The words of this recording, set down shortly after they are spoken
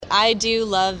I do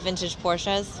love vintage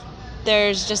Porsches.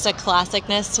 There's just a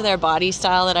classicness to their body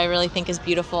style that I really think is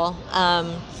beautiful.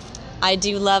 I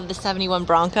do love the 71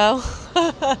 Bronco.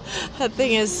 That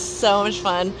thing is so much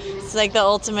fun. It's like the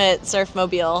ultimate surf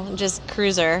mobile, just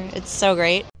cruiser. It's so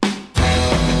great.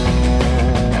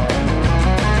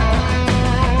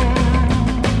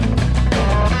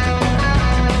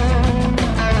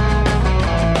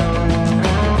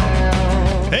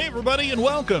 And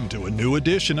welcome to a new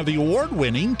edition of the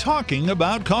award-winning Talking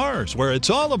About Cars, where it's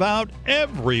all about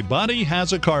everybody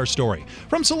has a car story,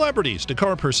 from celebrities to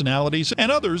car personalities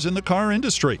and others in the car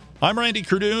industry. I'm Randy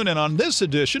Cardoon, and on this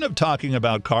edition of Talking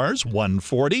About Cars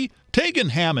 140, Tegan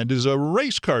Hammond is a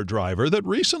race car driver that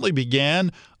recently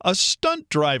began a stunt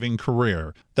driving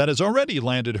career that has already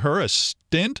landed her a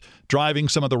stint driving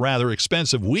some of the rather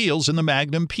expensive wheels in the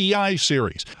Magnum PI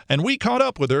series. And we caught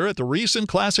up with her at the recent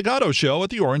Classic Auto Show at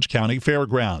the Orange County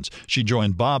Fairgrounds. She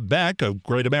joined Bob Beck of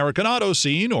Great American Auto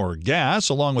Scene, or GAS,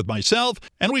 along with myself,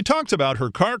 and we talked about her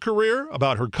car career,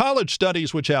 about her college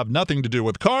studies, which have nothing to do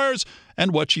with cars,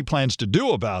 and what she plans to do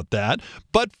about that.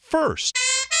 But first,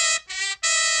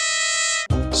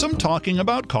 some Talking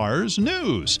About Cars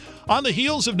news. On the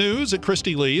heels of news that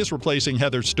Christy Lee is replacing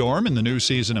Heather Storm in the new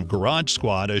season of Garage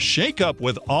Squad, a shakeup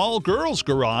with All Girls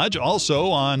Garage, also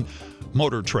on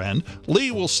Motor Trend.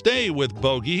 Lee will stay with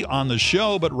Bogey on the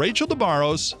show, but Rachel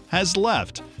DeBarros has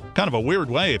left. Kind of a weird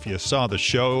way if you saw the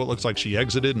show. It looks like she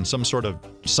exited in some sort of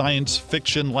science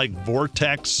fiction-like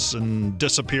vortex and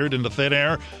disappeared into thin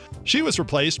air. She was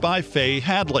replaced by Faye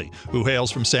Hadley, who hails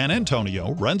from San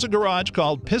Antonio, runs a garage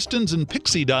called Pistons and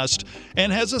Pixie Dust,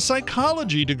 and has a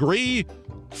psychology degree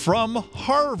from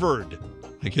Harvard.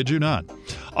 I kid you not.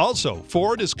 Also,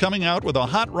 Ford is coming out with a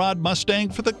hot rod Mustang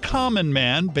for the common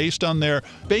man based on their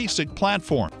basic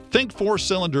platform. Think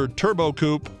four-cylinder turbo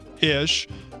coupe-ish,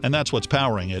 and that's what's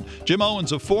powering it. Jim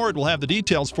Owens of Ford will have the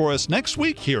details for us next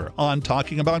week here on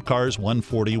Talking About Cars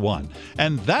 141.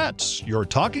 And that's your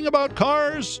Talking About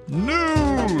Cars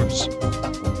news.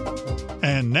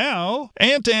 And now,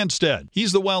 Ant Anstead.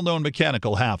 He's the well-known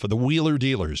mechanical half of the Wheeler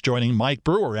Dealers, joining Mike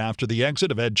Brewer after the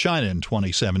exit of Ed China in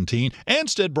 2017.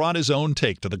 Anstead brought his own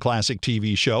take to the classic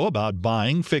TV show about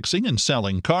buying, fixing, and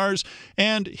selling cars,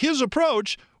 and his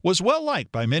approach was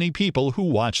well-liked by many people who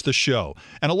watched the show.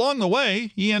 And along the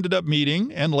way, he ended up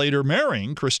meeting and later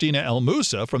marrying Christina El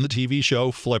Moussa from the TV show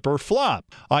Flip or Flop.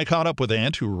 I caught up with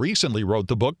Ant, who recently wrote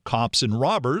the book Cops and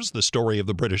Robbers, the story of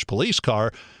the British police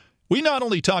car. We not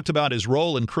only talked about his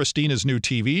role in Christina's new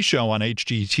TV show on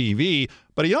HGTV,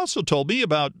 but he also told me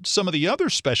about some of the other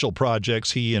special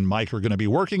projects he and Mike are going to be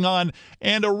working on,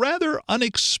 and a rather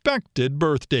unexpected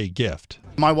birthday gift.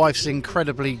 My wife's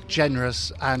incredibly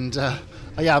generous, and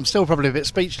I'm still probably a bit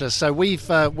speechless. So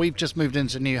we've just moved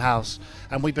into a new house,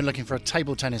 and we've been looking for a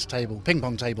table tennis table, ping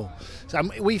pong table. So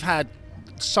we've had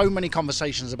so many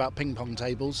conversations about ping pong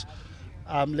tables,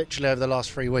 literally over the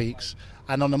last 3 weeks.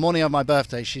 And on the morning of my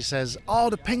birthday, she says, "Oh,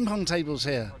 the ping pong table's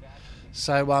here."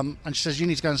 So and she says, "You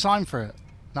need to go and sign for it."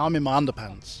 Now I'm in my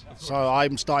underpants, so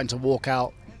I'm starting to walk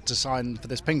out to sign for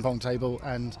this ping pong table,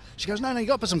 and she goes, no, you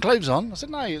got to put some clothes on. I said,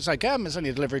 no, it's okay, it's only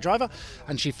a delivery driver.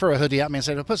 And she threw a hoodie at me and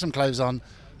said, well, put some clothes on.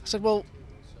 I said, well,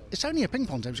 it's only a ping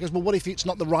pong table. She goes, well, what if it's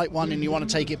not the right one and you want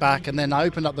to take it back? And then I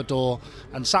opened up the door,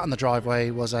 and sat in the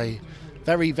driveway was a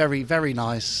very, very, very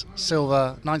nice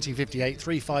silver 1958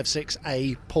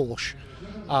 356A Porsche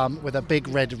with a big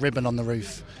red ribbon on the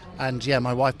roof. And yeah,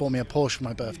 my wife bought me a Porsche for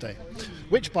my birthday,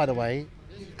 which, by the way,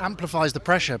 amplifies the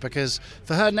pressure, because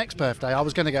for her next birthday I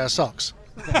was going to get her socks.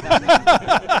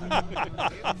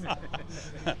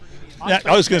 I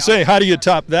was going to say, how do you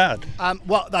top that?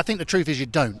 Well, I think the truth is you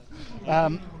don't.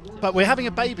 But we're having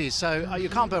a baby, so you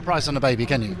can't put a price on a baby,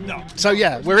 can you? No. So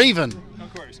yeah, we're even.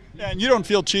 Of course. And you don't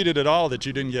feel cheated at all that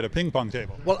you didn't get a ping pong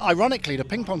table? Well, ironically, the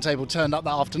ping pong table turned up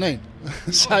that afternoon.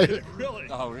 So. Really?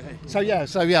 Oh, really? So yeah, I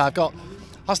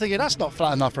was thinking, that's not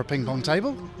flat enough for a ping pong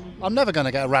table. I'm never going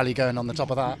to get a rally going on the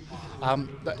top of that.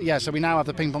 So we now have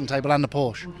the ping pong table and the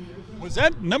Porsche. Was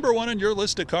that number one on your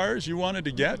list of cars you wanted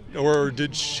to get, or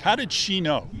how did she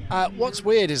know? What's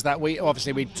weird is that we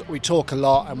talk a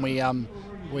lot, and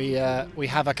we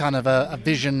have a kind of a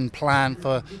vision plan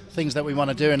for things that we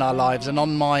want to do in our lives. And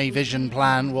on my vision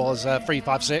plan was a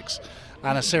 356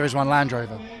 and a Series 1 Land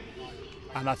Rover.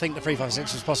 And I think the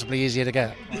 356 was possibly easier to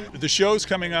get. The show's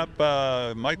coming up.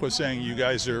 Mike was saying you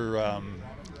guys are,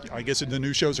 I guess the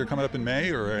new shows are coming up in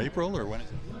May or April, or when is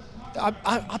it?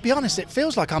 I'll be honest, it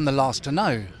feels like I'm the last to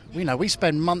know. We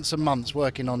spend months and months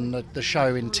working on the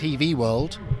show in TV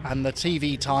world, and the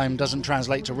TV time doesn't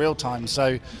translate to real time.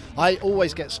 So I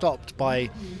always get stopped by,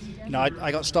 You know,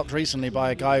 I got stopped recently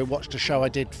by a guy who watched a show I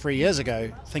did 3 years ago,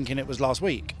 thinking it was last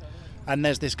week. And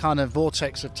there's this kind of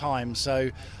vortex of time, so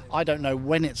I don't know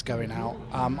when it's going out.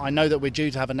 I know that we're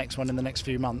due to have a next one in the next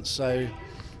few months. So,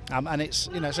 and it's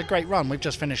it's a great run. We've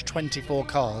just finished 24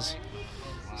 cars.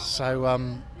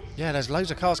 So there's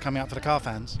loads of cars coming out for the car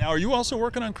fans. Now, are you also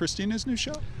working on Christina's new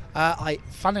show?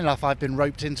 Fun enough, I've been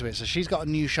roped into it. So she's got a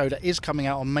new show that is coming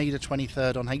out on May the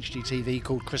 23rd on HGTV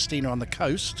called Christina on the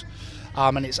Coast.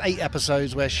 And it's 8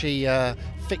 episodes where she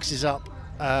fixes up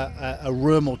a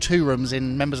room or 2 rooms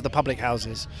in members of the public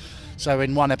houses. So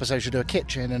in one episode she'll do a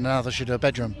kitchen and another she'll do a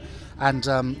bedroom. And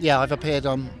I've appeared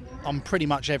on pretty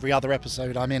much every other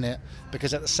episode I'm in it,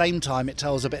 because at the same time it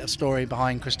tells a bit of story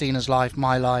behind Christina's life,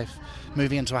 my life,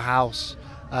 moving into a house,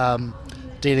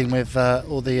 dealing with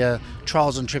all the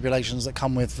trials and tribulations that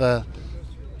come with us.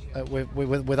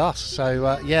 So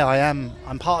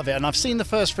I'm part of it, and I've seen the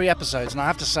first 3 episodes, and I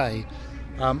have to say,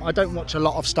 I don't watch a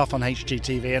lot of stuff on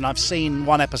HGTV, and I've seen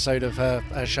 1 episode of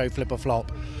her show Flip or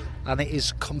Flop, and it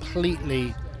is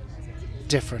completely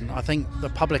different. I think the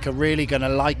public are really going to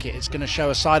like it. It's going to show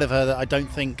a side of her that I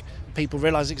don't think people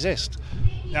realise exists.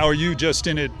 Now, are you just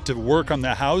in it to work on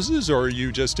the houses, or are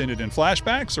you just in it in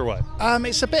flashbacks, or what?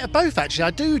 It's a bit of both, actually.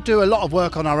 I do a lot of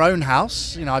work on our own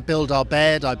house. You know, I build our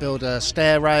bed, I build a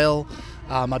stair rail,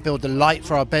 I build the light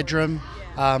for our bedroom,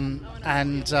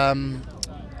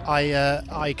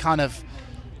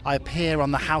 I appear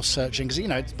on the house searching,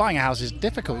 because buying a house is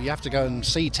difficult. You have to go and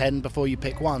see 10 before you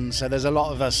pick one. So there's a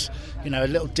lot of us, a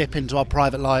little dip into our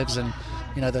private lives, and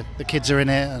the kids are in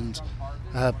it, and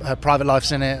her private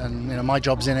life's in it, and my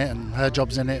job's in it, and her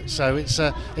job's in it. So it's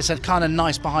a kind of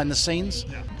nice behind the scenes.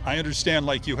 I understand,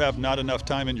 you have not enough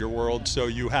time in your world, so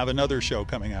you have another show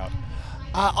coming out.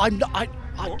 Do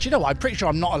you know what? I'm pretty sure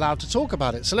I'm not allowed to talk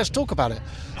about it. So let's talk about it.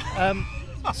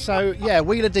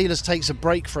 Wheeler Dealers takes a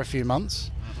break for a few months.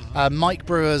 Mike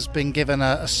Brewer's been given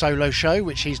a solo show,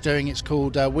 which he's doing. It's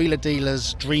called Wheeler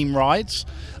Dealers Dream Rides.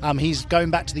 He's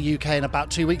going back to the UK in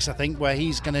about 2 weeks, I think, where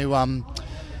he's going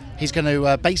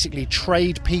to basically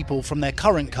trade people from their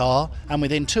current car, and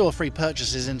within 2 or 3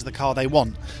 purchases, into the car they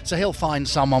want. So he'll find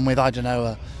someone with,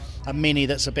 a Mini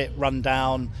that's a bit run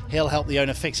down. He'll help the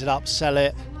owner fix it up, sell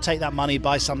it, take that money,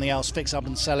 buy something else, fix up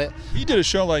and sell it. He did a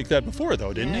show like that before,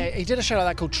 though, didn't he? He did a show like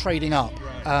that called Trading Up.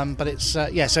 But it's so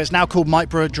it's now called Mike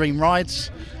Brewer Dream Rides.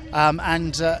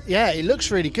 It looks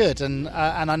really good, and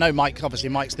I know Mike's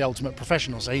the ultimate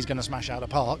professional, so he's going to smash out of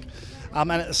the park.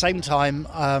 And at the same time,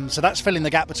 so that's filling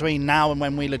the gap between now and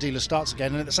when Wheeler Dealers starts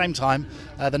again. And at the same time,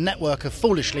 the network have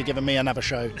foolishly given me another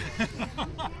show.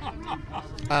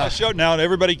 Show now, and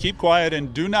everybody keep quiet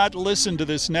and do not listen to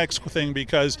this next thing,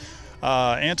 because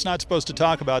Ant's not supposed to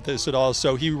talk about this at all,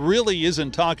 so he really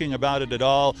isn't talking about it at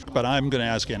all, but I'm going to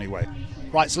ask anyway.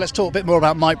 Right, so let's talk a bit more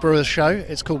about Mike Brewer's show.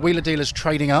 It's called Wheeler Dealers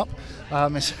Trading Up. So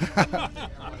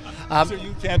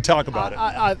you can't talk about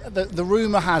it. The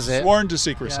rumour has it... Sworn to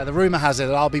secrecy. Yeah, the rumour has it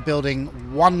that I'll be building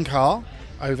 1 car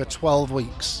over 12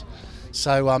 weeks.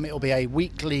 So it'll be a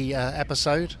weekly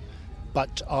episode,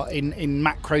 but in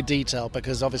macro detail,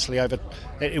 because obviously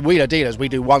in Wheeler Dealers we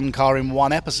do 1 car in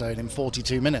 1 episode in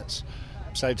 42 minutes.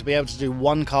 So to be able to do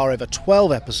 1 car over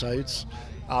 12 episodes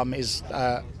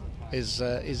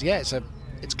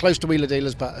it's close to Wheeler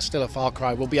Dealers, but still a far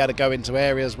cry. We'll be able to go into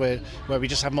areas where we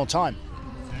just have more time.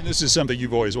 And this is something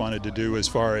you've always wanted to do, as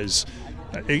far as,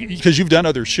 because you've done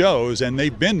other shows and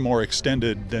they've been more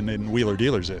extended than in Wheeler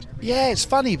Dealers is. Yeah, it's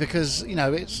funny because,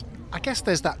 I guess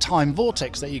there's that time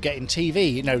vortex that you get in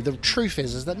TV. The truth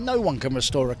is that no one can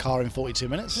restore a car in 42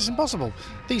 minutes. It's impossible.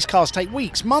 These cars take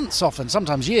weeks, months often,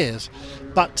 sometimes years.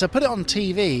 But to put it on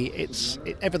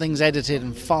TV, everything's edited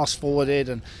and fast forwarded,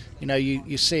 and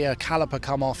you see a caliper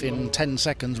come off in 10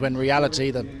 seconds, when in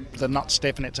reality the nut's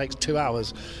stiff and it takes 2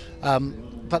 hours.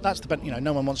 But that's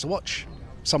no one wants to watch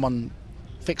someone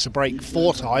fix a brake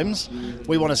 4 times.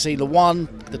 We want to see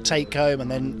the take home, and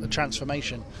then the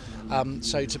transformation.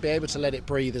 So to be able to let it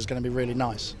breathe is going to be really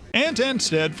nice. Ant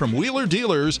Enstead from Wheeler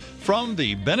Dealers from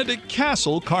the Benedict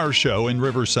Castle Car Show in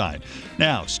Riverside.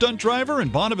 Now, stunt driver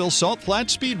and Bonneville Salt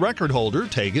Flat Speed record holder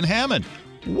Tegan Hammond.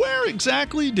 Where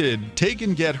exactly did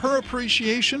Tegan get her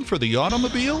appreciation for the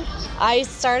automobile? I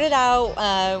started out,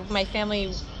 my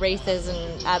family races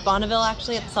at Bonneville,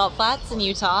 actually, at the Salt Flats in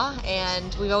Utah,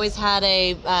 and we've always had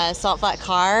a salt flat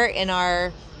car in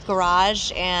our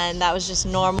garage, and that was just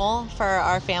normal for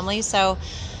our family. So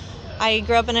I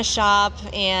grew up in a shop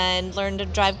and learned to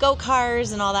drive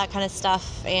go-karts and all that kind of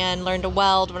stuff, and learned to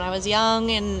weld when I was young.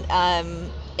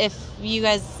 And if you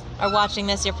guys are watching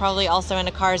this, you're probably also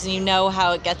into cars, and you know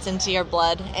how it gets into your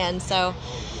blood. And so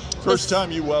first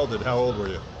time you welded, how old were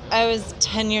you? I was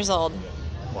 10 years old.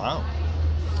 Wow.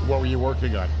 What were you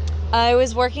working on? I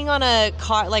was working on a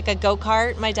car, like a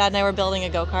go-kart. My dad and I were building a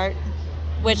go-kart,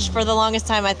 which for the longest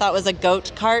time I thought was a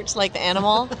goat cart, like the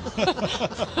animal.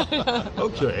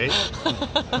 Okay.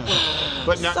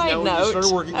 But now Side when you note,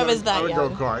 started working I on, was that on a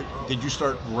young. go-kart, did you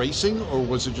start racing, or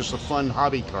was it just a fun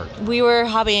hobby cart? We were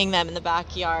hobbying them in the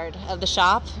backyard of the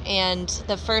shop, and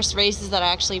the first races that I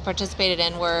actually participated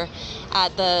in were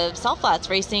at the Salt Flats,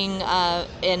 racing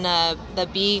in the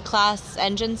B class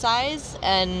engine size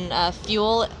and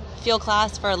fuel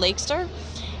class for a Lakester.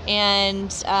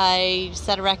 And I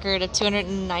set a record of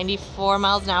 294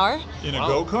 miles an hour. In a Wow.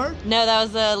 go-kart? No, that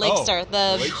was the Lakester,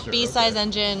 the Lakester, B-size okay.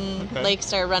 engine Okay.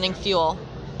 Lakester running fuel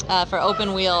for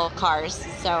open wheel cars.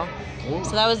 So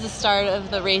that was the start of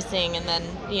the racing, and then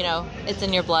it's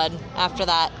in your blood after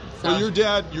that. So. Well, your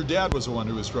dad was the one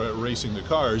who was racing the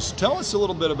cars. Tell us a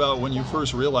little bit about when you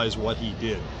first realized what he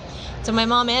did. So my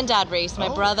mom and dad raced. My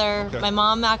brother, okay. my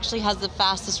mom actually has the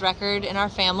fastest record in our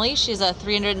family. She's a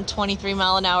 323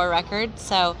 mile an hour record.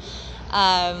 So,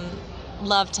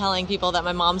 love telling people that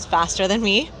my mom's faster than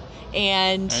me,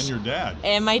 and And your dad.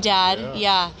 and my dad,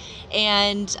 yeah,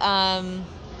 and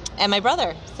my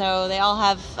brother. So they all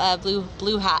have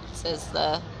blue hats as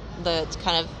the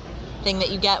kind of thing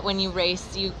that you get when you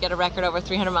race. You get a record over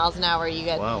 300 miles an hour. You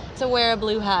get Wow. to wear a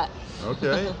blue hat.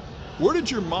 Okay. Where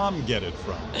did your mom get it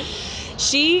from?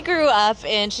 She grew up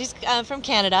she's from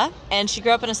Canada, and she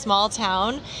grew up in a small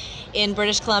town in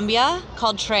British Columbia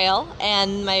called Trail,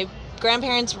 and my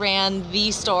grandparents ran the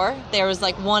store. There was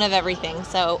like one of everything.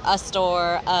 So a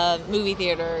store, a movie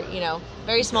theater,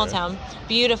 very small Okay. town,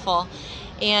 beautiful.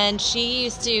 And she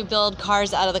used to build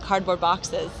cars out of the cardboard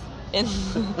boxes. And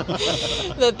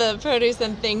the produce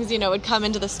and things, would come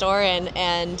into the store,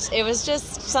 and it was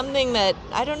just something that,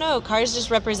 I don't know, cars just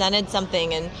represented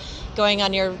something. And going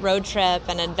on your road trip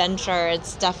and adventure,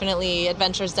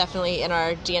 adventure is definitely in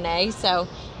our DNA. So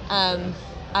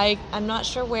I'm not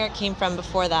sure where it came from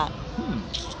before that.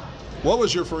 What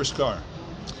was your first car?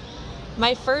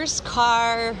 My first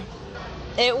car,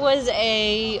 it was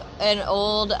an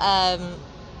old,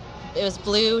 it was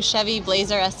blue Chevy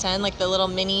Blazer S10, like the little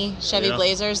mini Chevy Yeah.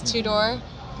 Blazers, two-door.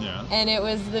 Yeah. And it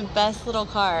was the best little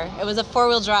car. It was a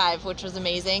four-wheel drive, which was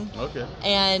amazing. Okay.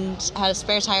 And had a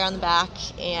spare tire on the back,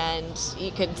 and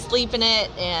you could sleep in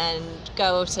it and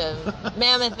go to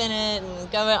Mammoth in it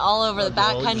and go all over the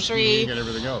back Roads, country. skiing, and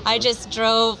everything else, I huh? just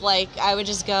drove, I would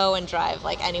just go and drive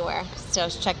anywhere. So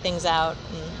check things out.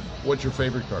 What's your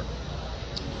favorite car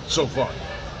so far?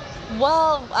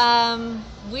 Well,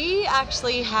 we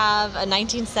actually have a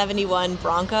 1971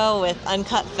 Bronco with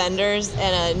uncut fenders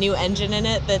and a new engine in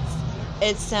it.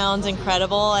 It sounds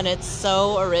incredible, and it's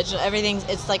so original.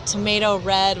 It's like tomato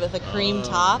red with a cream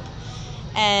top,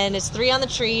 and it's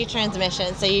 3-on-the-tree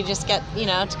transmission. So you just get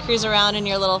to cruise around in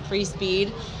your little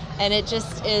 3-speed, and it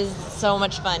just is so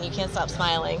much fun. You can't stop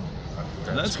smiling.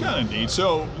 That's kind of neat.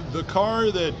 So the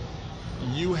car that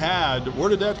you had, where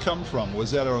did that come from?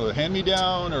 Was that a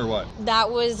hand-me-down or what?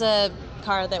 That was a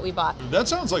car that we bought. That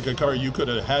sounds like a car you could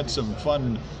have had some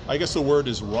fun, I guess the word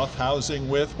is roughhousing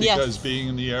with, because Yes. being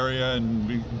in the area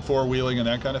and four-wheeling and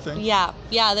that kind of thing? Yeah,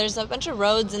 there's a bunch of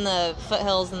roads in the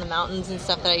foothills and the mountains and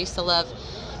stuff that I used to love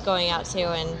going out to,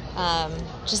 and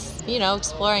just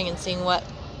exploring and seeing what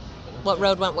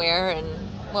road went where and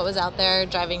what was out there,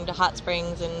 driving to hot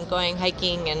springs and going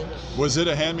hiking. And Was it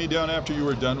a hand-me-down after you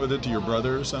were done with it to your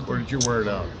brother or something? Or did you wear it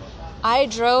out? I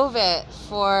drove it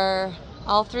for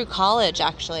all through college,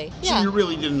 actually. So you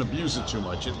really didn't abuse it too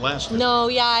much. It lasted. No,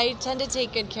 I tend to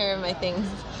take good care of my things.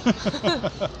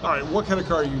 All right, what kind of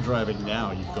car are you driving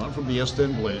now? You've gone from the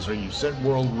S10 Blazer, you set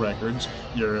world records,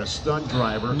 you're a stunt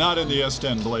driver. Not in the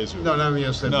S10 Blazer. No, not in the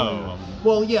S10 No. Blazer.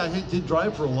 Well, yeah, he did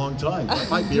drive for a long time. That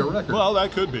might be a record. Well,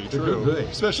 that could be true, could be.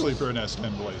 especially for an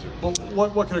S10 Blazer. Well,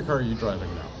 what kind of car are you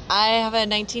driving now? I have a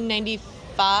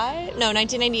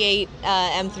 1998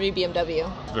 M3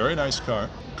 BMW. Very nice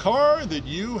car. Car that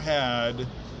you had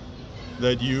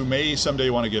that you may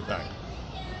someday want to get back.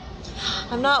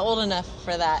 I'm not old enough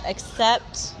for that,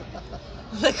 except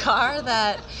the car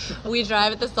that we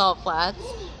drive at the Salt Flats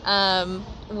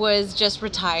was just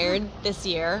retired this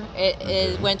year.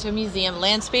 It went to a museum,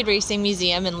 Land Speed Racing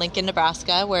Museum in Lincoln,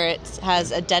 Nebraska, where it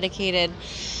has a dedicated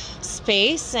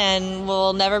space and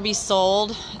will never be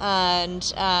sold. And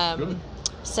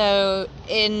so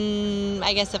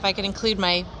I guess if I could include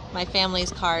my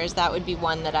family's cars, that would be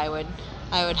one that I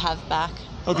would have back.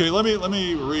 Okay, let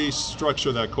me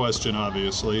restructure that question,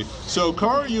 obviously. So,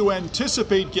 car you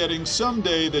anticipate getting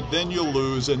someday that then you'll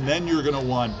lose and then you're going to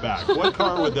want back. What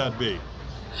car would that be?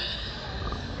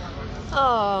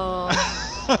 Oh,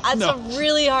 That's No. a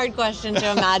really hard question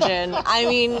to imagine. I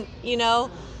mean,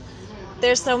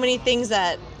 there's so many things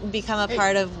that become a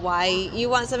part of why you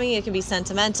want something. It could be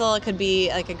sentimental. It could be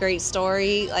like a great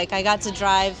story. Like I got to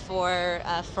drive for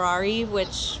Ferrari,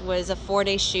 which was a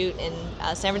 4-day shoot in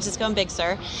San Francisco and Big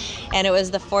Sur, and it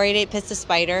was the 488 Pista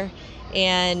Spider,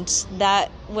 and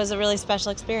that was a really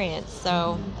special experience.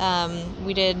 So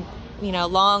we did,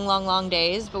 long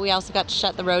days, but we also got to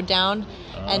shut the road down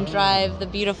and drive the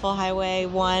beautiful Highway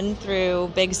 1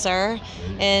 through Big Sur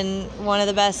in one of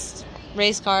the best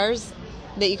race cars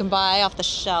that you can buy off the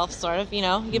shelf, sort of, you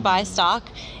could buy stock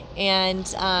and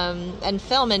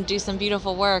film and do some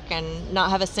beautiful work and not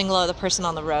have a single other person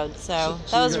on the road. So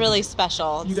that was really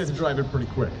special. You got to drive it pretty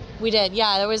quick. We did,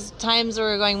 yeah. There was times where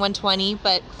we were going 120,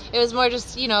 but it was more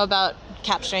just, about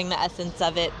capturing the essence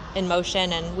of it in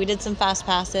motion. And we did some fast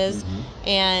passes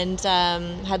and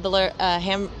had the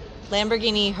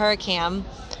Lamborghini Huracan.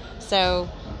 So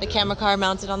the camera car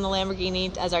mounted on the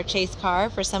Lamborghini as our chase car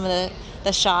for some of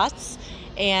the shots,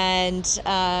 and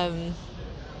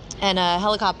a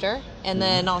helicopter, and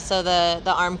then also the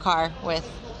arm car with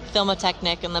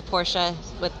Filmotechnik and the Porsche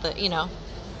with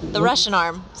the Russian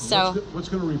arm. So what's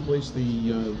going to replace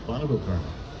the Bonneville car?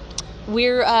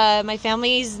 We're my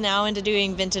family's now into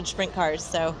doing vintage sprint cars.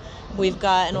 So we've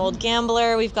got an old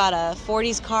Gambler, we've got a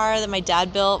 40s car that my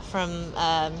dad built from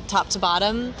top to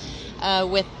bottom,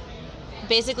 with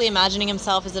basically imagining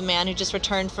himself as a man who just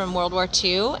returned from World War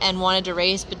II and wanted to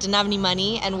race but didn't have any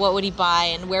money, and what would he buy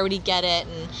and where would he get it,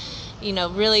 and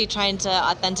really trying to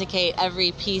authenticate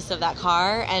every piece of that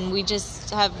car. And we just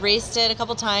have raced it a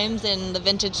couple times in the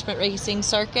vintage sprint racing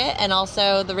circuit, and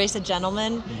also the Race of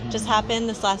Gentlemen just happened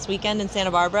this last weekend in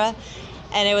Santa Barbara,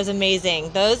 and it was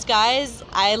amazing. Those guys,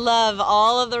 I love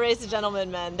all of the Race of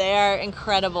Gentlemen men. They are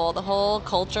incredible. The whole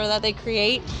culture that they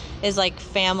create is like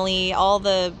family. All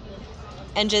the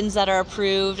engines that are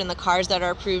approved and the cars that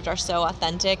are approved are so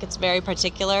authentic. It's very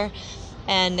particular,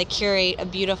 and they curate a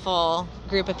beautiful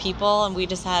group of people, and we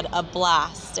just had a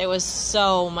blast. It was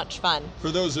so much fun.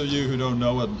 For those of you who don't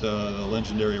know what the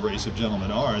legendary Race of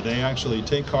Gentlemen are, they actually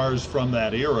take cars from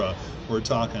that era. We're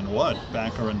talking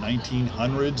back around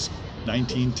 1900s,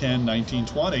 1910,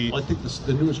 1920. I think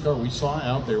the newest car we saw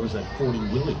out there was that 40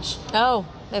 Willys. Oh,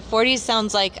 the 40s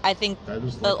sounds like, I think, That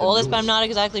was like the the oldest, but I'm newest. not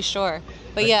exactly sure.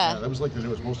 But yeah. That was like the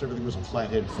newest. Most everything was a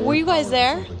flathead. Were you guys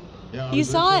there? Yeah, I You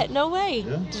was there, saw too. it? No way.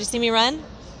 Yeah. Did you see me run?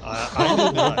 I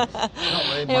did not.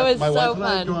 No, It was my so wife and I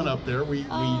fun. had gone up there. We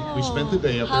spent the Oh,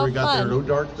 day up there. how We got there fun. at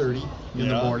dark 30 in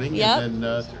the Yeah. morning, Yep. and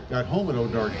then got home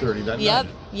at dark 30 that Yep,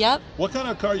 night. yep. What kind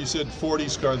of car? You said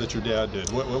 40s car that your dad did.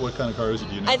 What kind of car is it?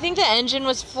 Do you know? I think the engine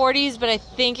was 40s, but I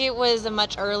think it was a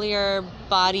much earlier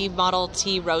body Model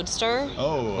T Roadster.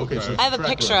 Oh, okay. Okay, so- I have a Track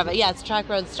picture of Roadster. it. Yeah, it's a track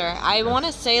Roadster. I want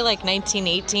to say like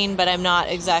 1918, but I'm not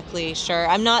exactly sure.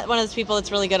 I'm not one of those people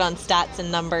that's really good on stats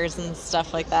and numbers and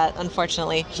stuff like that,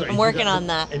 unfortunately. So have I'm you working gotten on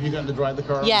that. Have you gotten to drive the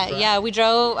car? on the Yeah, track? yeah, we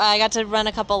drove. I got to run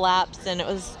a couple laps, and it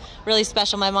was really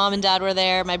special. My mom and dad were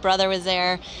there. My brother was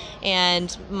there,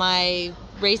 and my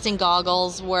racing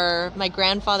goggles were my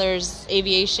grandfather's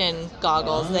aviation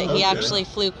goggles that he okay. actually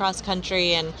flew cross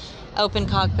country and open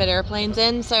cockpit airplanes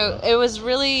in. So it was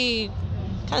really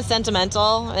kind of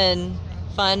sentimental and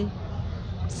fun.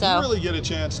 So You really get a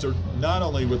chance to, not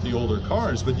only with the older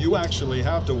cars, but you actually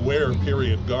have to wear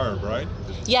period garb, right?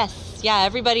 yes, yeah,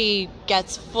 everybody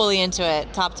gets fully into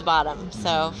it, top to bottom.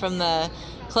 So from the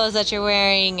clothes that you're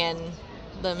wearing and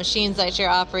the machines that you're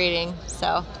operating.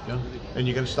 So Yeah. And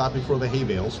you got to stop before the hay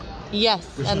bales. yes,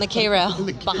 and the K-rail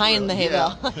The behind the hay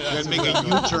yeah. bale. And make a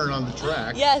U-turn on the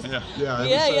track. Yes. Yeah.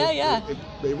 Yeah. Yeah.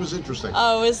 It was interesting.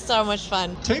 Oh, it was so much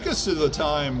fun. Take us to the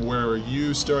time where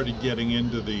you started getting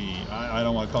into the, I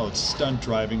don't want to call it stunt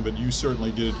driving, but you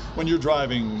certainly did, when you're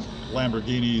driving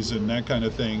Lamborghinis and that kind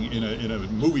of thing in a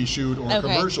movie shoot or a Okay.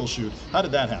 commercial shoot. How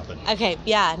did that happen? Okay,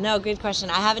 yeah, no, good question.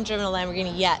 I haven't driven a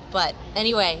Lamborghini yet, but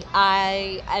anyway,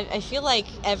 I feel like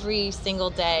every single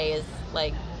day is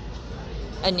like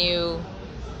a new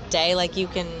day. Like you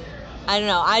can, I don't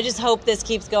know. I just hope this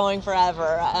keeps going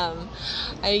forever.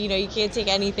 You can't take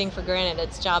anything for granted.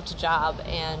 It's job to job,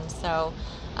 and so.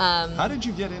 How did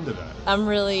you get into that? I'm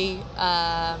really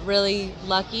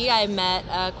lucky. I met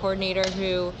a coordinator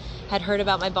who had heard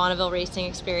about my Bonneville racing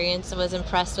experience and was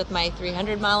impressed with my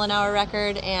 300 mile an hour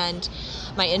record and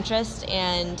my interest.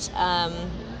 And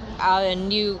I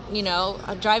knew,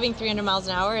 driving 300 miles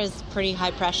an hour is pretty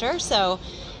high pressure. So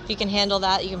if you can handle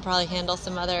that, you can probably handle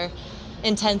some other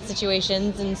intense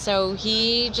situations. And so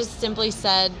he just simply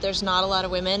said, there's not a lot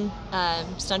of women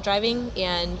stunt driving.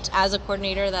 And as a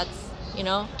coordinator, that's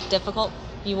difficult.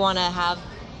 You want to have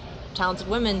talented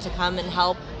women to come and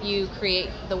help you create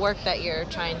the work that you're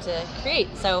trying to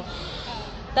create. So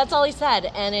that's all he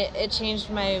said, and it changed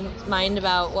my mind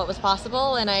about what was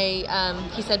possible. And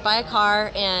he said, buy a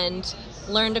car and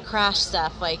learn to crash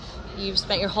stuff. Like, you've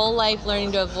spent your whole life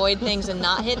learning to avoid things and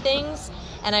not hit things,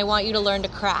 and I want you to learn to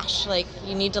crash. Like,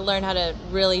 you need to learn how to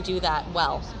really do that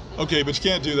well. Okay, but you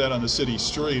can't do that on the city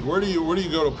street. Where do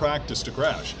you go to practice to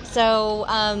crash? So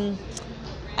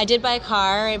I did buy a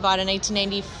ar. I bought a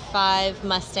 1995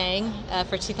 Mustang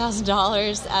for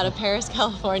 $2,000 out of Paris,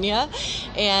 California,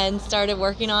 and started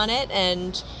working on it,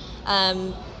 and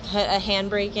put a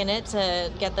handbrake in it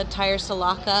to get the tires to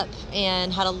lock up,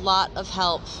 and had a lot of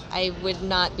help. I would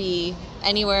not be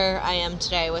anywhere I am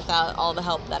today without all the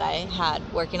help that I had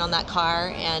working on that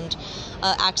car, and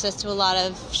access to a lot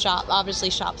of shop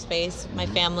space, my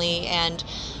family, and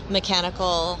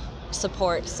mechanical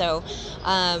support. So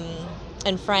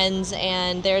and friends,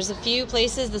 and there's a few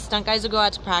places the stunt guys will go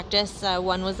out to practice.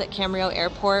 One was at Camarillo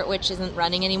Airport, which isn't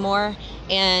running anymore,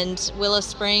 and Willow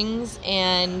Springs,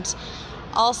 and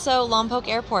also Lompoc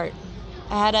Airport.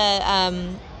 I had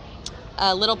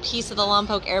a little piece of the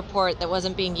Lompoc Airport that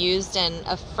wasn't being used, and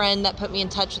a friend that put me in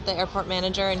touch with the airport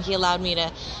manager, and he allowed me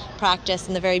to practice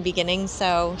in the very beginning.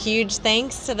 So huge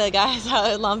thanks to the guys out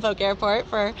at Lompoc Airport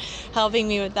for helping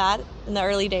me with that in the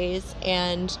early days.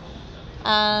 And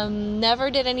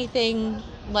never did anything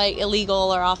like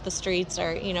illegal or off the streets,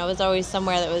 or it was always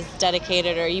somewhere that was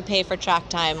dedicated, or you pay for track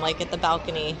time, like at the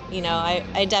balcony.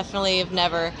 I definitely have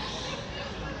never,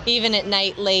 even at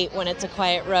night late when it's a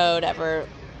quiet road, ever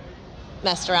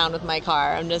messed around with my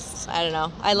car. I don't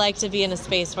know, I like to be in a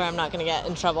space where I'm not going to get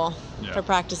in trouble for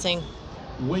practicing.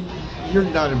 When you're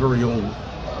not a very old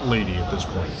lady at this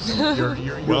point.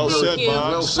 You're well very, said,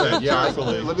 Bob. Well said. Yeah.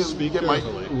 Let me get my not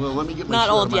shirt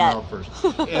old on my yet. mouth first.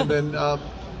 And then a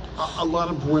lot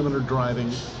of women are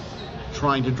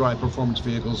trying to drive performance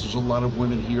vehicles. There's a lot of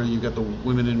women here. You got the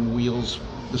Women in Wheels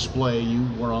display. You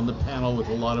were on the panel with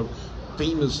a lot of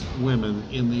famous women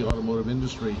in the automotive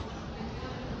industry.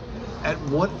 At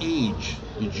what age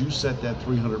did you set that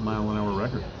 300-mile-an-hour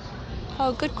record?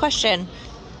 Oh, good question.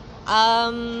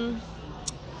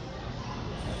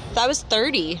 I was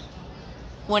 30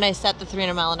 when I set the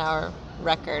 300-mile-an-hour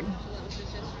record.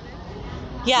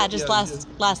 Yeah,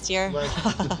 last year.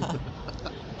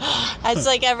 It's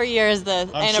like every year is the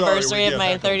anniversary of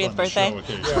my 30th birthday.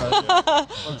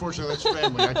 Unfortunately, that's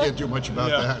family. I can't do much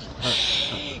about that.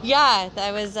 Yeah,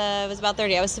 I was about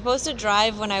 30. I was supposed to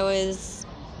drive when I was,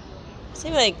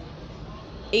 say, like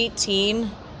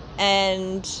 18,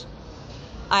 and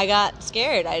I got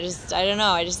scared. I don't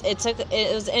know.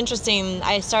 It was interesting.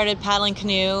 I started paddling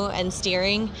canoe and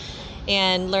steering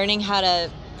and learning how to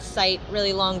sight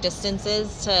really long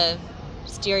distances to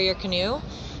steer your canoe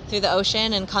through the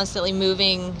ocean and constantly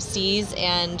moving seas.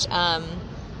 And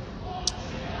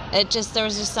there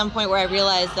was just some point where I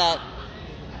realized that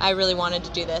I really wanted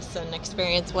to do this and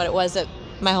experience what it was that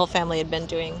my whole family had been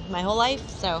doing my whole life.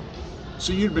 So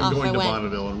you'd been going to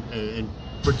Bonneville and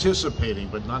participating,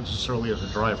 but not necessarily as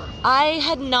a driver. I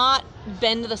had not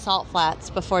been to the Salt Flats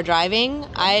before driving.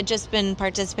 I had just been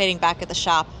participating back at the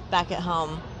shop, back at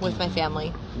home with my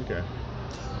family. Okay.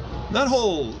 That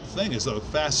whole thing is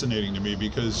fascinating to me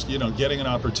because, getting an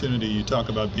opportunity, you talk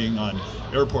about being on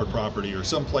airport property or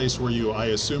some place where you, I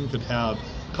assume, could have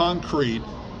concrete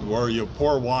where you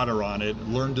pour water on it,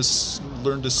 learn to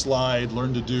slide,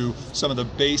 learn to do some of the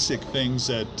basic things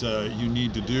that you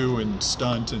need to do and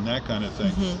stunt and that kind of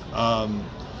thing. Mm-hmm.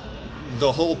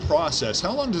 The whole process,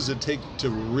 how long does it take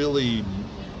to really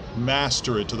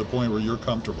master it to the point where you're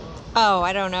comfortable? Oh,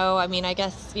 I don't know. I mean, I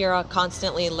guess you're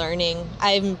constantly learning.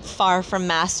 I'm far from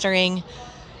mastering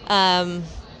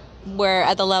where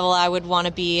at the level I would want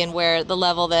to be, and where the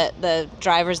level that the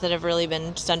drivers that have really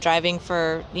been stunt driving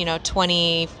for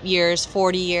 20 years,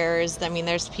 40 years. I mean,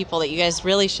 there's people that you guys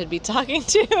really should be talking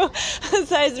to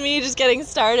besides me just getting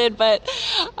started. But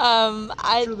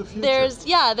there's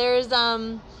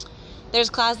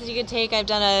classes you could take. I've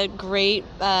done a great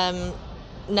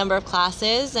number of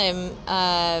classes. I'm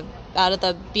out at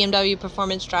the BMW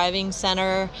Performance Driving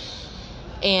Center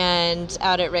and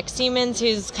out at Rick Siemens,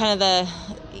 who's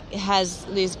has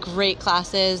these great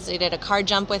classes. I did a car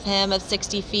jump with him of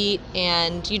 60 feet,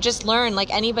 and you just learn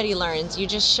like anybody learns. You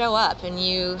just show up, and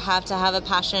you have to have a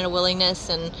passion and a willingness.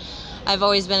 And I've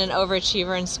always been an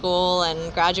overachiever in school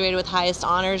and graduated with highest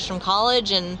honors from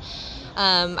college, and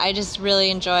I just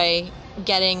really enjoy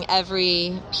getting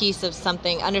every piece of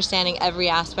something, understanding every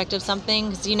aspect of something,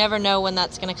 because you never know when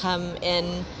that's going to come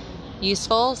in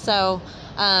useful. So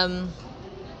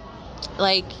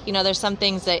there's some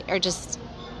things that are just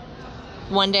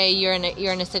one day you're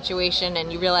in a situation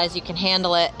and you realize you can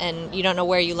handle it, and you don't know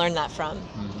where you learned that from.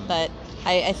 But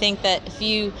I think that if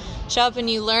you show up and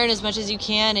you learn as much as you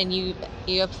can, and you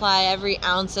apply every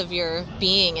ounce of your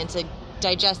being into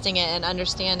digesting it and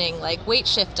understanding like weight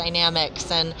shift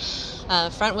dynamics and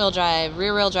front wheel drive,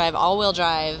 rear wheel drive, all wheel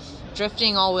drive,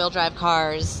 drifting all wheel drive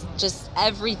cars, just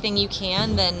everything you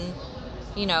can, then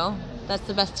that's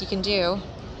the best you can do.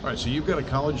 All right, so you've got a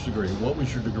college degree. What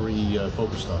was your degree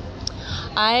focused on?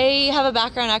 I have a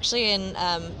background actually in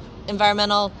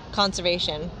environmental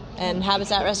conservation and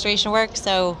habitat restoration work.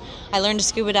 So I learned to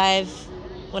scuba dive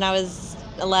when I was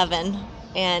 11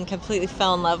 and completely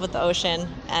fell in love with the ocean.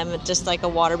 I'm just like a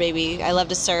water baby. I love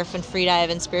to surf and free dive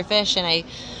and spearfish, and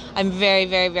I'm very,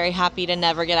 very, very happy to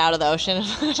never get out of the ocean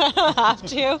if I don't have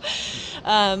to.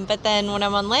 But then when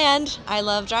I'm on land, I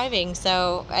love driving.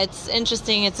 So it's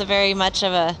interesting. It's a very much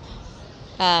of a...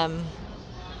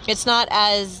 it's not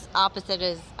as opposite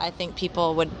as I think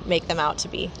people would make them out to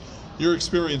be. Your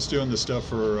experience doing the stuff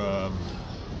for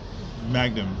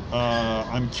Magnum,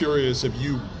 I'm curious, have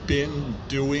you been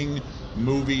doing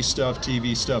movie stuff,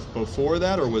 TV stuff before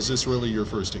that, or was this really your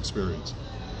first experience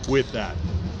with that?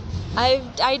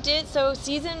 I did. So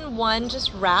season 1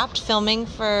 just wrapped filming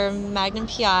for Magnum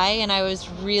PI, and I was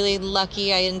really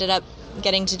lucky. I ended up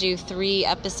getting to do 3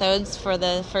 episodes for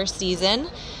the first season.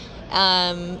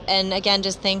 And again,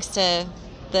 just thanks to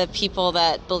the people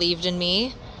that believed in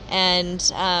me. And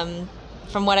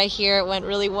from what I hear, it went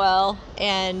really well.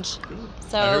 And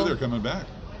so I hear they're coming back.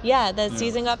 Yeah, the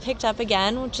season got picked up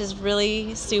again, which is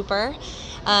really super.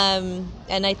 And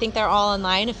I think they're all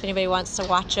online if anybody wants to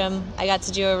watch them. I got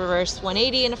to do a reverse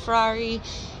 180 in a Ferrari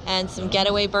and some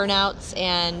getaway burnouts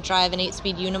and drive an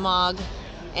 8-speed Unimog.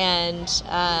 And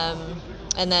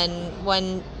then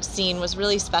one scene was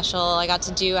really special. I got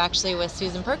to do actually with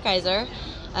Susan Perkeiser,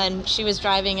 and she was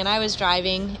driving and I was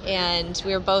driving, and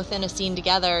we were both in a scene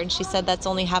together, and she said that's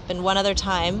only happened one other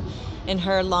time in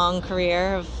her long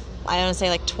career of, I want to say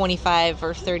like 25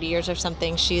 or 30 years or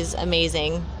something. She's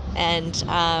amazing. And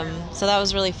so that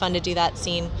was really fun to do that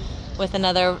scene with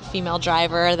another female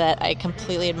driver that I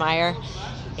completely admire.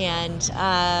 And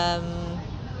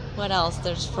what else?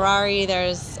 There's Ferrari,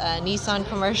 there's a Nissan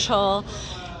commercial,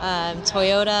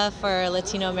 Toyota for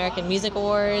Latino American Music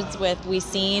Awards with We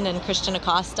Seen and Christian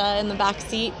Acosta in the back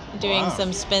seat doing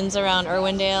some spins around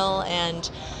Irwindale, and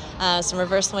some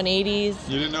reverse 180s.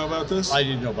 You didn't know about this? I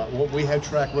didn't know about. Well, we have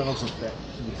track rentals that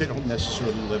they don't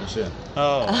necessarily let us in.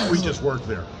 Oh, we just work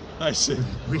there. I see.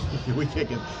 We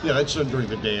take it. Yeah, that's done during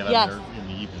the day, and Yes. I'm there in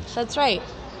the evenings. That's right.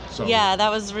 So, Yeah,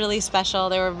 that was really special.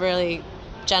 They were really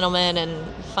gentlemen and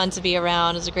fun to be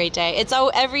around. It was a great day. It's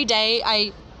every day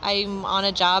I'm on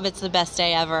a job, it's the best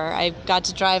day ever. I got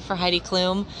to drive for Heidi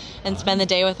Klum and spend the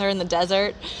day with her in the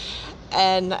desert.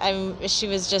 And she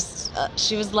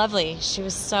was lovely. She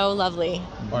was so lovely.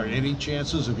 Are there any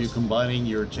chances of you combining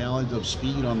your talent of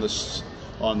speed on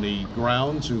the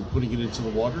ground to putting it into the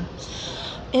water?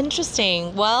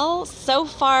 Interesting. Well, so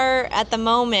far at the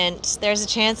moment, there's a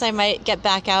chance I might get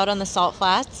back out on the salt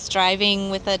flats, driving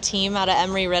with a team out of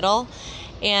Emery-Riddle,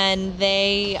 and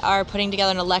they are putting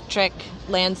together an electric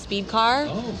land speed car.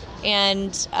 Oh.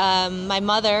 And my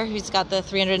mother, who's got the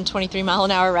 323 mile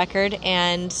an hour record,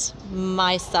 and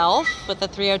myself with the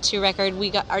 302 record,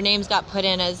 our names got put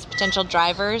in as potential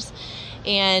drivers,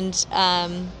 and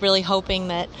really hoping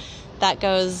that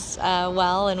goes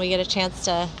well and we get a chance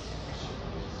to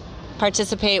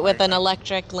participate with an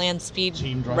electric land speed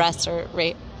racing.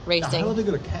 Now, how are they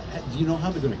going to? Do you know how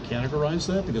they're going to categorize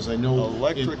that? Because I know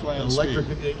Electric land speed.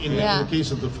 In Yeah. the case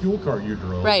of the fuel car you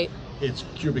drove, Right. It's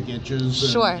cubic inches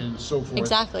and, Sure. and so forth.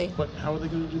 Exactly. But how are they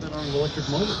going to do that on an electric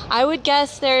motor? I would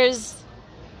guess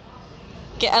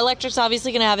electric's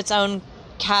obviously going to have its own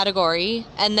category,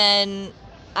 and then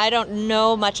I don't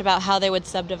know much about how they would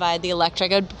subdivide the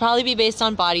electric. It would probably be based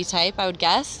on body type, I would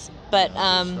guess, but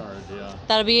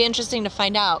that'll be interesting to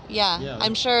find out. Yeah.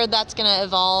 I'm sure that's going to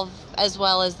evolve as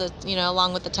well as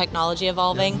along with the technology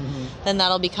evolving. Then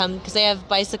that'll become, because they have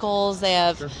bicycles, they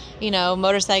have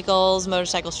motorcycles,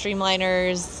 motorcycle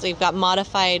streamliners, they've got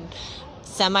modified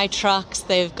semi-trucks,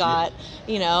 they've got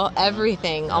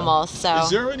everything almost. So Is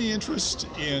there any interest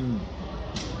in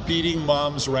beating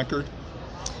Mom's record?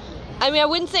 I mean, I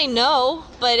wouldn't say no,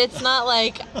 but it's not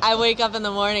like I wake up in the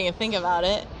morning and think about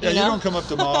it. Yeah, you don't come up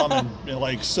to Mom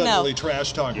and suddenly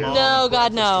trash talk Mom. No, at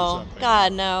God, breakfast or no. something.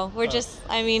 God, no. We're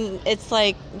it's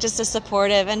like just a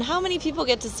supportive. And how many people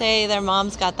get to say their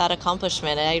mom's got that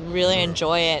accomplishment? I really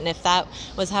enjoy it. And if that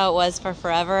was how it was for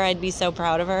forever, I'd be so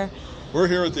proud of her. We're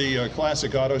here at the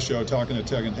Classic Auto Show talking to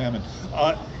Tegan Hammond.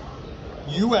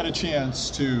 You had a chance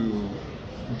to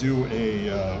do a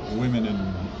women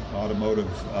in automotive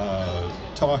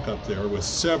talk up there with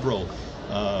several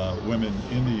women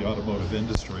in the automotive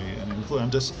industry,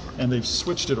 and they've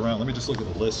switched it around. Let me just look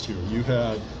at the list here. You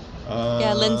had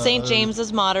Lynn St. James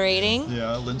was moderating.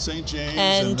 Yeah, Lynn St. James.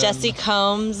 And Jessie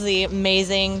Combs, the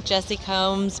amazing Jessie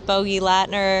Combs, Bogey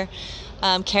Latner,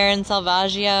 Karen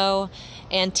Salvaggio,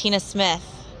 and Tina Smith.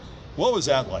 What was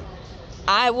that like?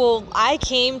 I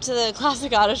came to the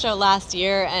Classic Auto Show last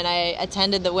year, and I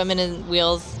attended the Women in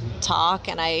Wheels talk,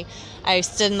 and I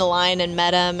stood in the line and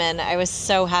met them, and I was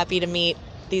so happy to meet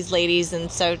these ladies,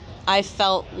 and so I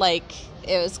felt like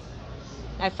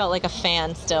a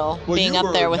fan still, being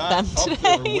up there with them today.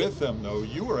 Up there with them, though.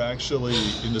 You were actually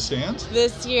in the stands?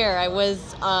 This year I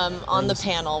was on the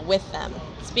panel with them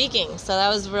speaking, so that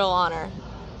was a real honor.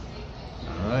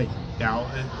 All right. Now,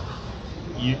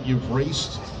 you've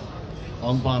raced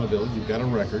on Bonneville. You've got a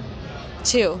record.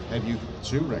 2. Have you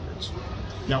 2 records?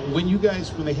 Now, when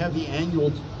they have the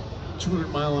annual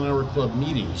 200-mile-an-hour club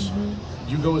meetings, do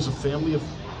you go as a family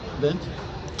event?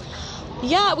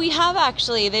 Yeah, we have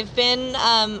actually. They've been.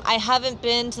 I haven't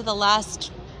been to the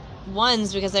last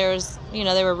ones because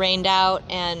they were rained out,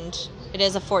 and it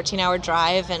is a 14-hour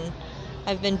drive, and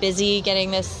I've been busy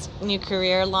getting this new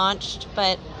career launched.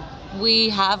 But we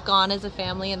have gone as a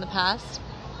family in the past.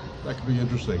 That could be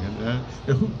interesting.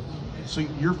 So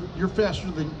you're faster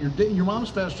than your mom's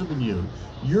faster than you.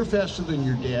 You're faster than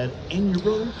your dad and your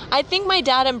brother. I think my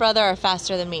dad and brother are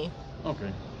faster than me.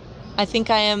 Okay. I think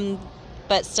I am.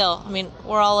 But still, I mean,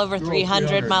 we're all over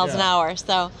 300 miles an hour,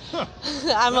 so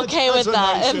I'm okay with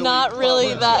that. I'm not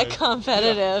really that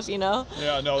competitive, you know?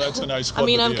 Yeah, no, that's a nice club. I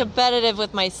mean, I'm competitive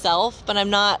with myself, but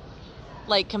I'm not,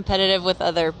 like, competitive with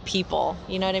other people.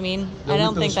 You know what I mean? I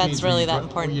don't think that's really that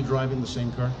important. Were you driving the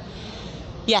same car?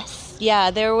 Yes.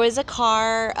 Yeah, there was a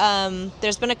car.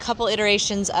 There's been a couple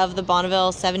iterations of the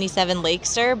Bonneville 77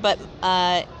 Lakester, but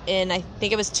in, I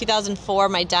think it was 2004,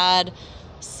 my dad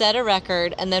set a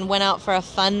record and then went out for a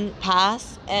fun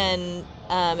pass, and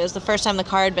it was the first time the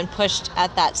car had been pushed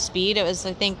at that speed. It was,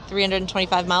 I think,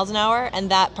 325 miles an hour, and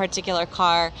that particular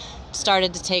car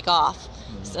started to take off.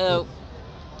 So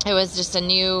it was just a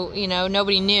new,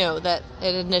 nobody knew that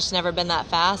it had just never been that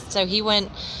fast. So he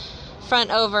went front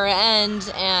over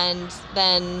end, and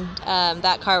then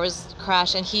that car was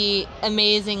crashed, and he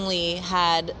amazingly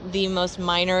had the most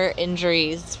minor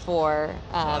injuries for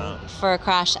a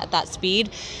crash at that speed.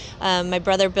 My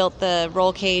brother built the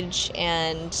roll cage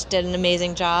and did an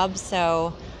amazing job,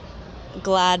 so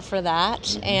glad for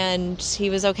that. And he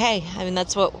was okay. I mean,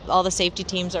 that's what all the safety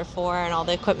teams are for, and all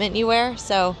the equipment you wear.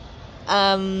 So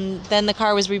then the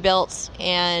car was rebuilt,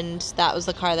 and that was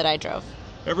the car that I drove.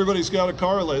 Everybody's got a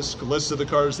car list of the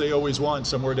cars they always want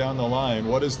somewhere down the line.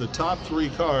 What is the top 3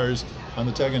 cars on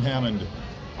the Tegan Hammond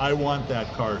I want that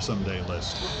car someday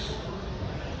list?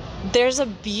 There's a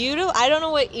beautiful, I don't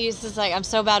know what use is like, I'm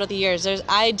so bad with the years.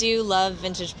 I do love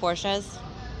vintage Porsches.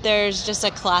 There's just a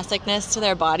classicness to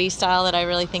their body style that I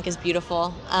really think is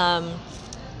beautiful.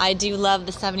 I do love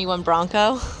the 71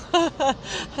 Bronco.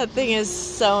 That thing is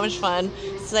so much fun.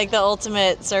 It's like the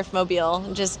ultimate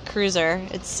surfmobile, just cruiser.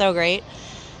 It's so great.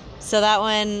 So that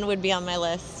one would be on my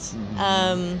list.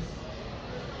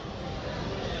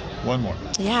 One more.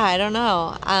 Yeah, I don't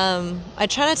know. I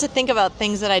try not to think about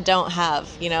things that I don't have,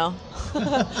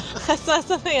 That's not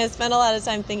something I spend a lot of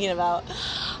time thinking about.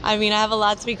 I mean, I have a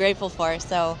lot to be grateful for,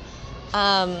 so...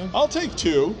 I'll take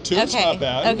 2. 2's okay. not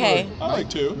bad. Okay. I like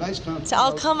 2. Nice concept. So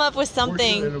I'll come up with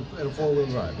something. And a 4-wheel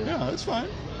drive. Yeah, that's fine.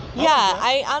 Yeah,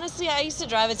 I used to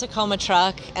drive a Tacoma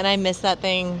truck, and I miss that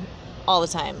thing all the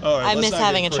time. All right, I miss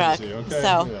having a truck. Okay?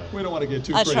 So we don't want to get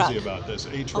too truck. crazy about this.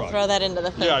 A truck. I'll throw that into the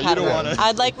third Yeah, you category. don't want to.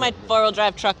 I'd like my 4-wheel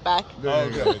drive truck back.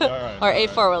 Okay, all right. Or a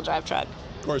 4-wheel drive truck.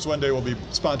 Of course, one day we'll be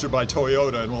sponsored by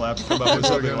Toyota, and we'll have to come up with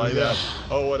something like that.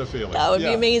 Oh, what a feeling. That would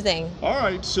be amazing. All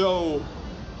right, so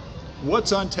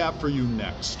what's on tap for you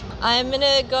next? I'm going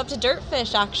to go up to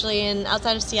Dirtfish, actually,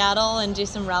 outside of Seattle, and do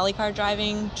some rally car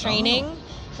driving training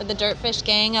with the Dirtfish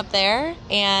gang up there.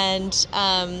 And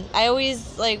I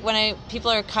always, when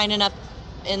people are kind enough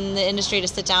in the industry to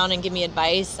sit down and give me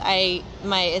advice,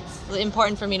 it's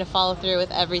important for me to follow through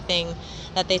with everything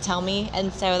that they tell me.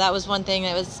 And so that was one thing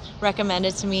that was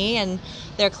recommended to me, and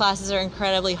their classes are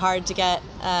incredibly hard to get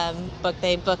booked.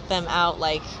 They book them out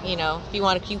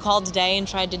if you called today and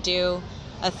tried to do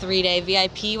a 3-day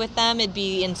VIP with them, it'd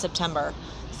be in September.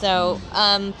 So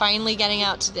finally getting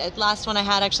out to the last one I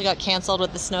had actually got canceled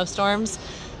with the snowstorms.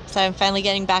 So I'm finally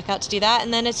getting back out to do that,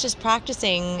 and then it's just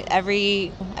practicing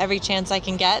every chance I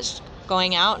can get,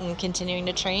 going out and continuing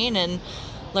to train and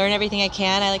learn everything I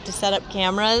can. I like to set up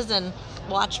cameras and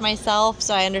watch myself,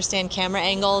 so I understand camera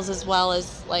angles as well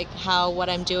as like how what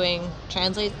I'm doing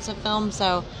translates to film.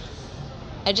 So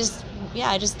I just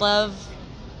love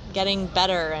getting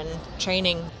better and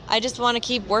training. I just want to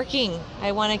keep working.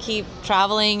 I want to keep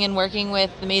traveling and working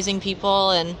with amazing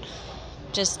people and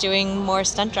just doing more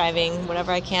stunt driving,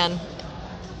 whatever I can.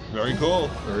 Very cool.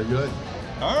 Very good.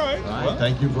 All right. All right, Well,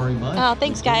 thank you very much. Oh,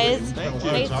 thanks, guys. Thank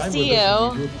you. Nice to see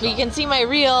you. You can see my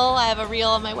reel. I have a reel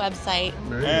on my website,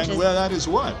 and well, that is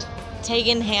what?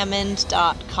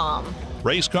 TaganHammond.com.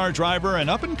 Race car driver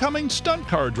and up-and-coming stunt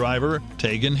car driver,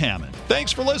 Tegan Hammond.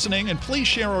 Thanks for listening, and please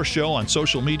share our show on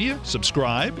social media,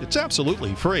 subscribe, it's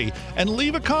absolutely free, and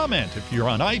leave a comment. If you're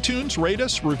on iTunes, rate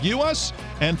us, review us,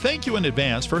 and thank you in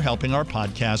advance for helping our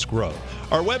podcast grow.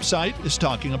 Our website is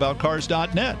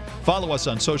talkingaboutcars.net. Follow us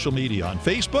on social media on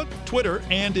Facebook, Twitter,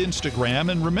 and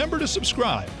Instagram, and remember to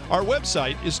subscribe. Our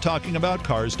website is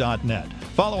talkingaboutcars.net.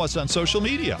 Follow us on social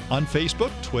media on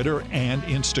Facebook, Twitter, and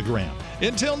Instagram.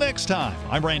 Until next time,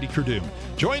 I'm Randy Cardoon.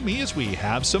 Join me as we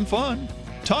have some fun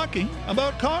talking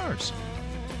about cars.